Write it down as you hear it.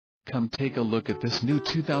Come take a look at this new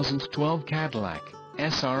 2012 Cadillac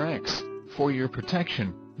SRX. For your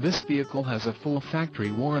protection, this vehicle has a full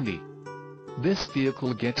factory warranty. This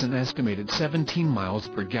vehicle gets an estimated 17 miles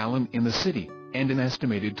per gallon in the city, and an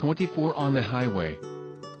estimated 24 on the highway.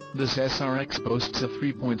 This SRX boasts a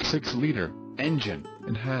 3.6-liter engine,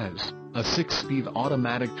 and has a 6-speed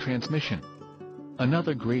automatic transmission.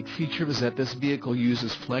 Another great feature is that this vehicle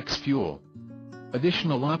uses flex fuel.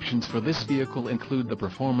 Additional options for this vehicle include the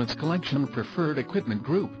Performance Collection Preferred Equipment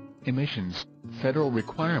Group, Emissions, Federal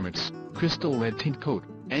Requirements, Crystal Red Tint Coat,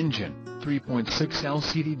 Engine, 3.6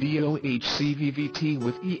 LCD DOHC VVT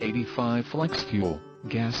with E85 Flex Fuel,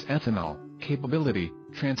 Gas Ethanol, Capability,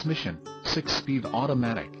 Transmission, 6-speed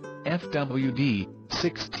automatic, FWD,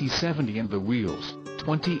 6T70 and the wheels,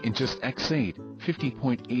 20 inches x 8,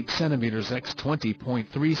 50.8 cm x 20.3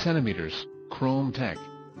 cm, Chrome Tech.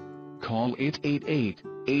 Call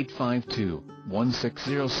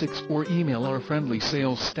 888-852-1606 or email our friendly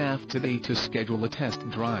sales staff today to schedule a test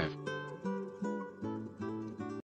drive.